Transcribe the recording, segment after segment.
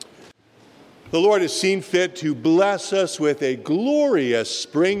The Lord has seen fit to bless us with a glorious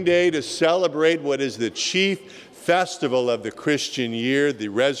spring day to celebrate what is the chief festival of the Christian year, the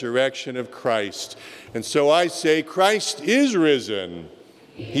resurrection of Christ. And so I say, Christ is risen.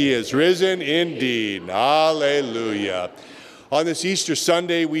 He is risen indeed. Hallelujah. On this Easter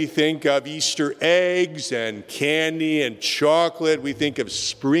Sunday, we think of Easter eggs and candy and chocolate. We think of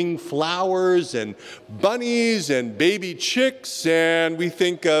spring flowers and bunnies and baby chicks, and we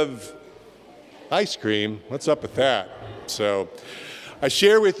think of ice cream. What's up with that? So I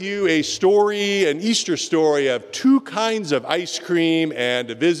share with you a story, an Easter story of two kinds of ice cream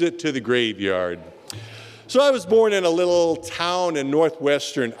and a visit to the graveyard. So I was born in a little town in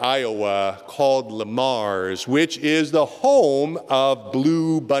northwestern Iowa called Le Mars, which is the home of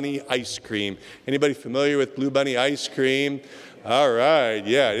Blue Bunny ice cream. Anybody familiar with Blue Bunny ice cream? All right,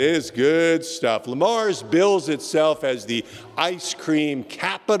 yeah, it is good stuff. Le Mars bills itself as the ice cream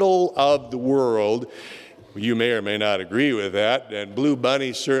capital of the world. You may or may not agree with that, and Blue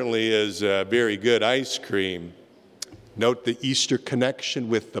Bunny certainly is very good ice cream. Note the Easter connection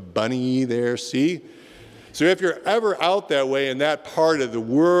with the bunny there, see? So if you're ever out that way in that part of the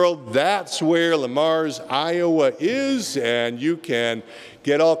world, that's where Le Mars, Iowa is, and you can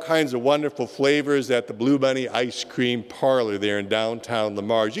get all kinds of wonderful flavors at the Blue Bunny Ice Cream Parlor there in downtown Le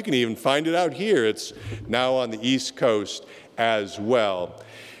Mars. You can even find it out here. It's now on the East Coast as well.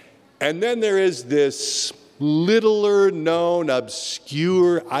 And then there is this littler known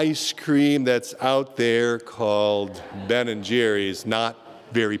obscure ice cream that's out there called Ben & Jerry's. Not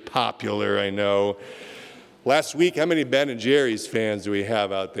very popular, I know. Last week, how many Ben & Jerry's fans do we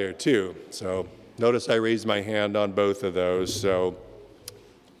have out there too? So notice I raised my hand on both of those. So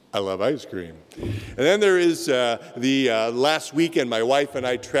I love ice cream. And then there is last weekend, my wife and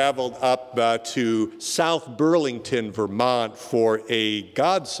I traveled up to South Burlington, Vermont for a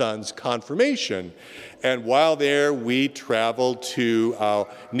godson's confirmation. And while there, we traveled to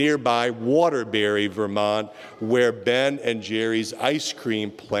nearby Waterbury, Vermont, where Ben & Jerry's ice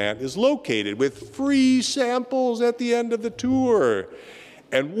cream plant is located, with free samples at the end of the tour.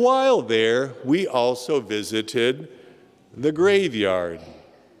 And while there, we also visited the graveyard.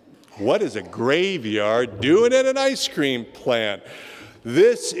 What is a graveyard doing at an ice cream plant?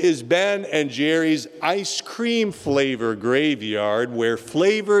 This is Ben & Jerry's ice cream flavor graveyard, where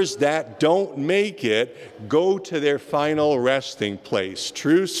flavors that don't make it go to their final resting place.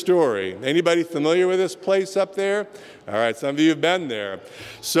 True story. Anybody familiar with this place up there? All right, some of you have been there.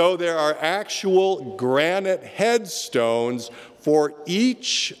 So there are actual granite headstones for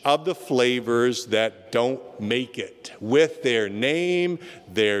each of the flavors that don't make it, with their name,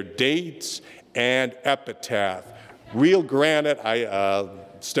 their dates, and epitaph. Real granite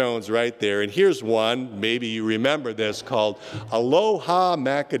stones right there. And here's one, maybe you remember this, called Aloha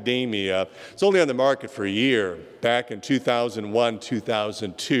Macadamia. It's only on the market for a year, back in 2001,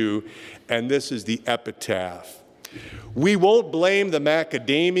 2002, and this is the epitaph. We won't blame the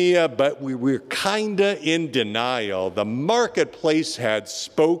macadamia, but we're kinda in denial. The marketplace had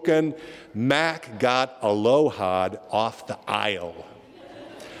spoken. Mac got aloha off the aisle.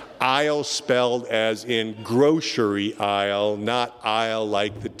 Aisle spelled as in grocery aisle, not aisle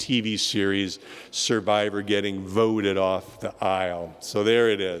like the TV series Survivor getting voted off the aisle. So there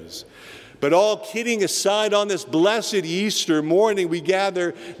it is. But all kidding aside, on this blessed Easter morning, we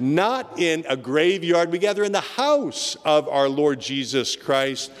gather not in a graveyard, we gather in the house of our Lord Jesus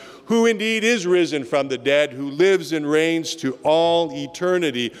Christ, who indeed is risen from the dead, who lives and reigns to all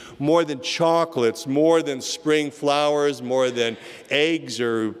eternity. More than chocolates, more than spring flowers, more than eggs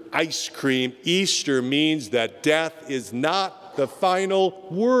or ice cream, Easter means that death is not the final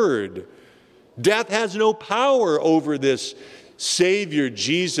word. Death has no power over this Savior,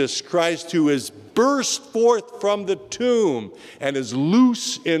 Jesus Christ, who has burst forth from the tomb and is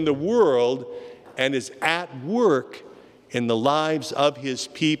loose in the world and is at work in the lives of his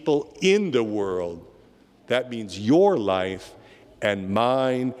people in the world. That means your life and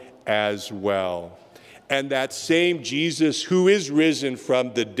mine as well. And that same Jesus who is risen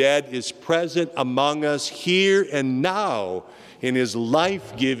from the dead is present among us here and now in his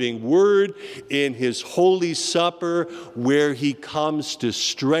life-giving word, in his Holy Supper, where he comes to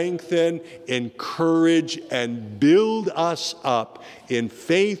strengthen, encourage, and build us up in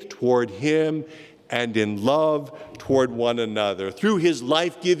faith toward him and in love toward one another. Through his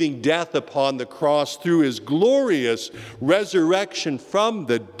life-giving death upon the cross, through his glorious resurrection from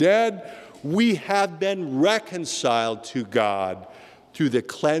the dead, we have been reconciled to God through the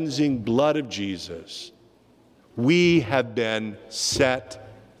cleansing blood of Jesus. We have been set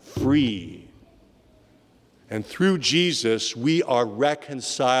free. And through Jesus, we are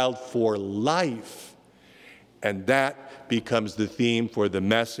reconciled for life. And that becomes the theme for the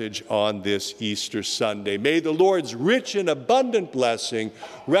message on this Easter Sunday. May the Lord's rich and abundant blessing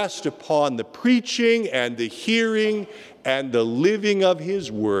rest upon the preaching and the hearing and the living of his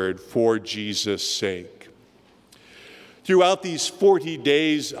word for Jesus' sake. Throughout these 40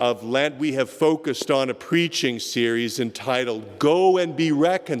 days of Lent, we have focused on a preaching series entitled Go and Be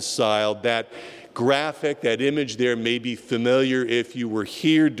Reconciled. That graphic, that image there may be familiar if you were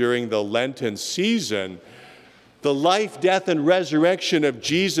here during the Lenten season. The life, death, and resurrection of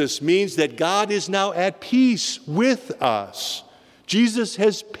Jesus means that God is now at peace with us. Jesus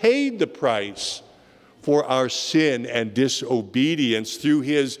has paid the price for our sin and disobedience through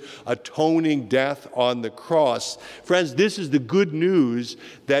his atoning death on the cross. Friends, this is the good news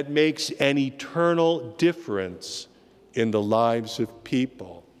that makes an eternal difference in the lives of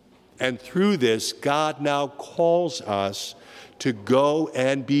people. And through this, God now calls us to go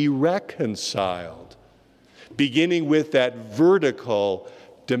and be reconciled, beginning with that vertical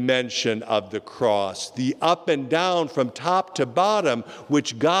dimension of the cross, the up and down from top to bottom,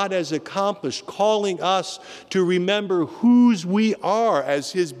 which God has accomplished, calling us to remember whose we are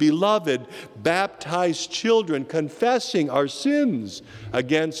as his beloved, baptized children, confessing our sins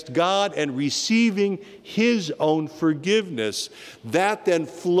against God and receiving his own forgiveness. That then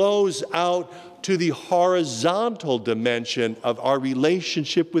flows out to the horizontal dimension of our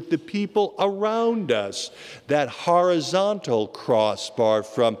relationship with the people around us, that horizontal crossbar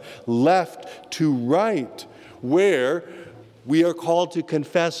from left to right, where we are called to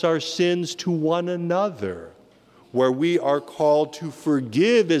confess our sins to one another, where we are called to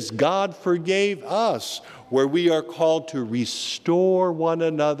forgive as God forgave us, where we are called to restore one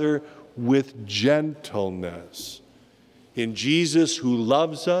another with gentleness. In Jesus, who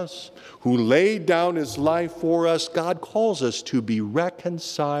loves us, who laid down his life for us, God calls us to be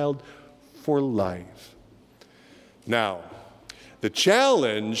reconciled for life. Now, the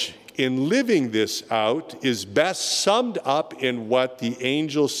challenge in living this out is best summed up in what the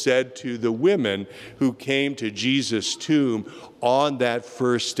angel said to the women who came to Jesus' tomb on that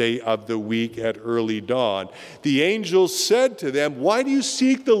first day of the week at early dawn. The angel said to them, "Why do you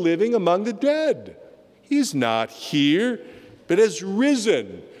seek the living among the dead? He's not here, but has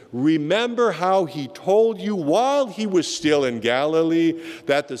risen. Remember how he told you while he was still in Galilee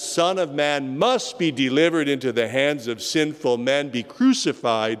that the Son of Man must be delivered into the hands of sinful men, be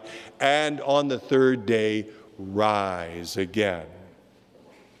crucified, and on the third day rise again."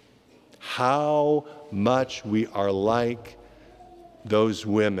 How much we are like those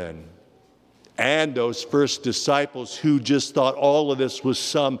women and those first disciples who just thought all of this was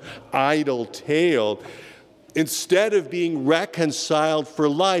some idle tale. Instead of being reconciled for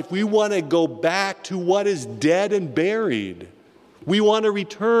life, we want to go back to what is dead and buried. We want to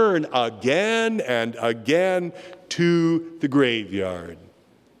return again and again to the graveyard.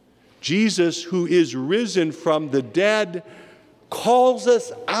 Jesus, who is risen from the dead, calls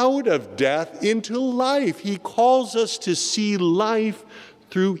us out of death into life. He calls us to see life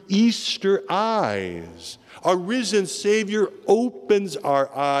through Easter eyes. Our risen Savior opens our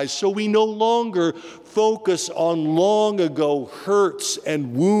eyes so we no longer focus on long ago hurts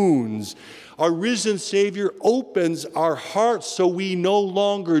and wounds. Our risen Savior opens our hearts so we no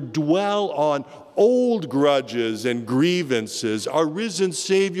longer dwell on old grudges and grievances. Our risen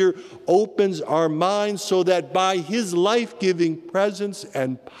Savior opens our minds so that by his life-giving presence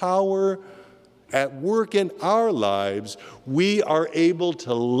and power at work in our lives, we are able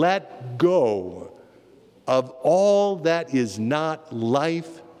to let go of all that is not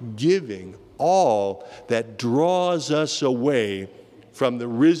life-giving, all that draws us away from the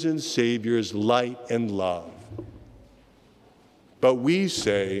risen Savior's light and love. But we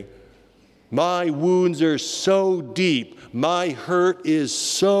say, my wounds are so deep, my hurt is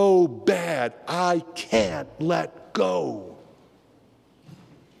so bad, I can't let go.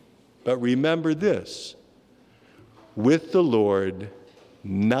 But remember this, with the Lord,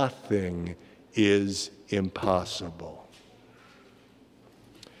 nothing is impossible.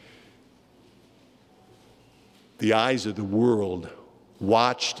 The eyes of the world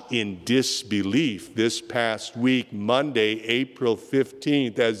watched in disbelief this past week, Monday, April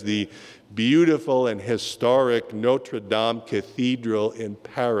 15th, as the beautiful and historic Notre Dame Cathedral in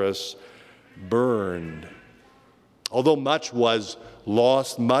Paris burned. Although much was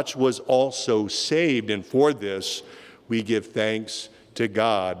lost, much was also saved, and for this we give thanks to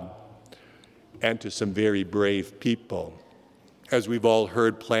God and to some very brave people. As we've all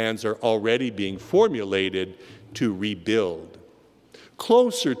heard, plans are already being formulated to rebuild.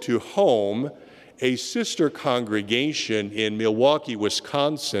 Closer to home, a sister congregation in Milwaukee,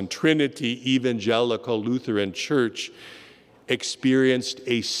 Wisconsin, Trinity Evangelical Lutheran Church, experienced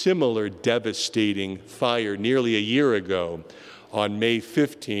a similar devastating fire nearly a year ago on May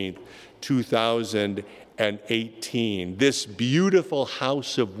 15th, 2018. This beautiful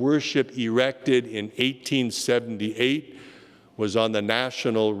house of worship, erected in 1878, was on the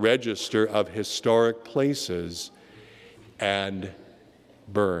National Register of Historic Places and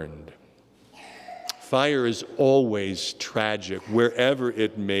burned. Fire is always tragic wherever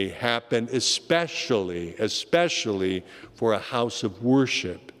it may happen, especially for a house of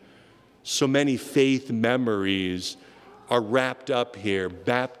worship. So many faith memories are wrapped up here: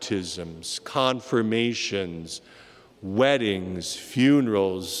 baptisms, confirmations, weddings,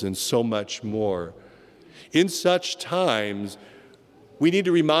 funerals, and so much more. In such times, we need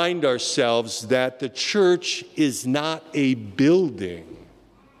to remind ourselves that the church is not a building.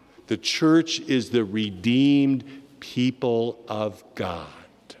 The church is the redeemed people of God.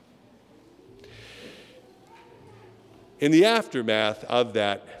 In the aftermath of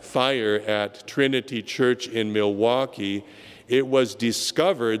that fire at Trinity Church in Milwaukee, it was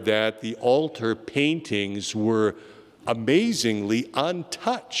discovered that the altar paintings were amazingly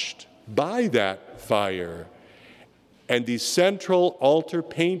untouched by that fire. And the central altar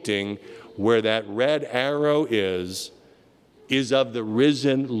painting, where that red arrow is of the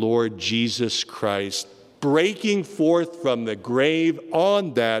risen Lord Jesus Christ breaking forth from the grave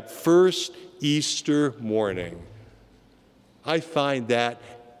on that first Easter morning. I find that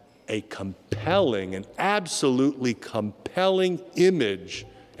a compelling, an absolutely compelling image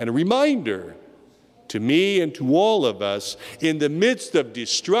and a reminder to me and to all of us, in the midst of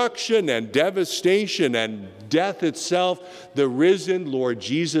destruction and devastation and death itself, the risen Lord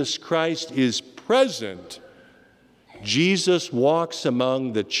Jesus Christ is present. Jesus walks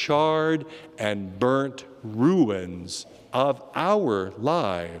among the charred and burnt ruins of our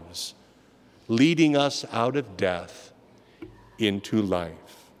lives, leading us out of death into life.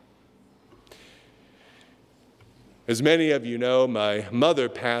 As many of you know, my mother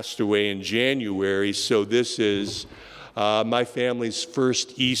passed away in January, so this is my family's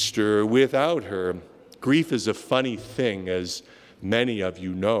first Easter without her. Grief is a funny thing, as many of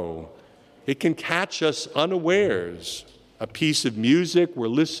you know. It can catch us unawares. A piece of music we're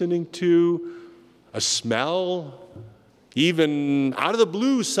listening to, a smell, even out of the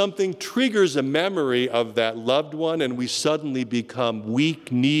blue, something triggers a memory of that loved one, and we suddenly become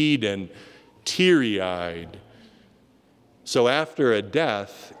weak-kneed and teary-eyed. So after a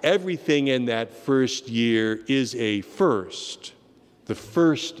death, everything in that first year is a first. The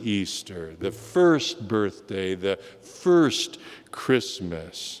first Easter, the first birthday, the first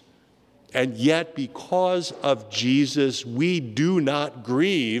Christmas. And yet, because of Jesus, we do not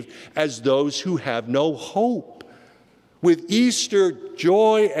grieve as those who have no hope. With Easter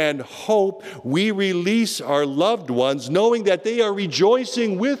joy and hope, we release our loved ones, knowing that they are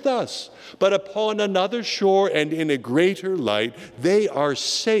rejoicing with us. But upon another shore and in a greater light, they are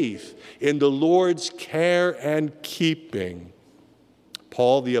safe in the Lord's care and keeping.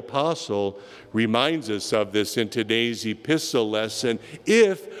 Paul the Apostle reminds us of this in today's epistle lesson.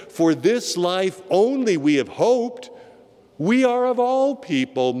 If for this life only we have hoped, we are of all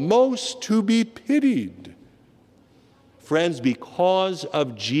people most to be pitied. Friends, because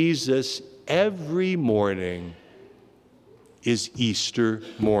of Jesus, every morning is Easter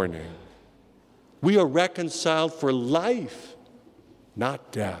morning. We are reconciled for life,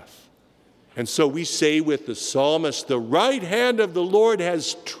 not death. And so we say with the psalmist, the right hand of the Lord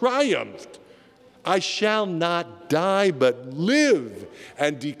has triumphed. I shall not die, but live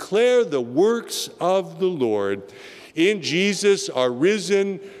and declare the works of the Lord. In Jesus, our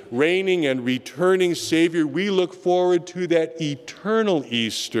risen, reigning, and returning Savior, we look forward to that eternal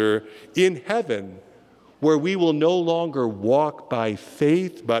Easter in heaven, where we will no longer walk by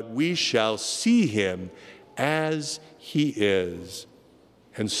faith, but we shall see him as he is.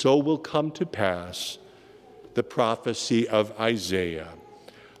 And so will come to pass the prophecy of Isaiah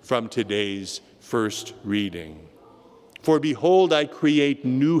from today's first reading. For behold, I create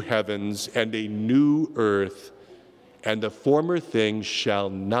new heavens and a new earth, and the former things shall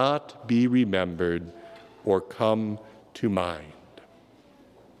not be remembered or come to mind.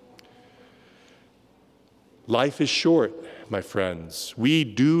 Life is short, my friends. We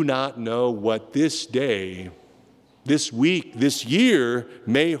do not know what this day, this week, this year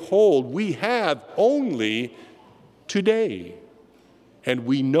may hold. We have only today, and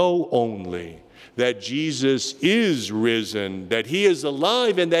we know only that Jesus is risen, that he is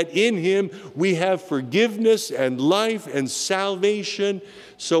alive, and that in him we have forgiveness and life and salvation.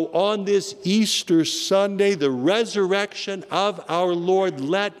 So on this Easter Sunday, the resurrection of our Lord,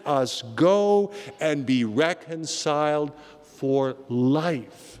 let us go and be reconciled for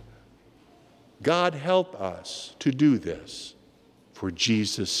life. God help us to do this for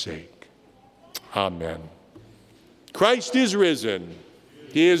Jesus' sake. Amen. Christ is risen.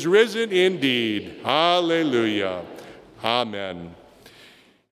 He is risen indeed. Hallelujah. Amen.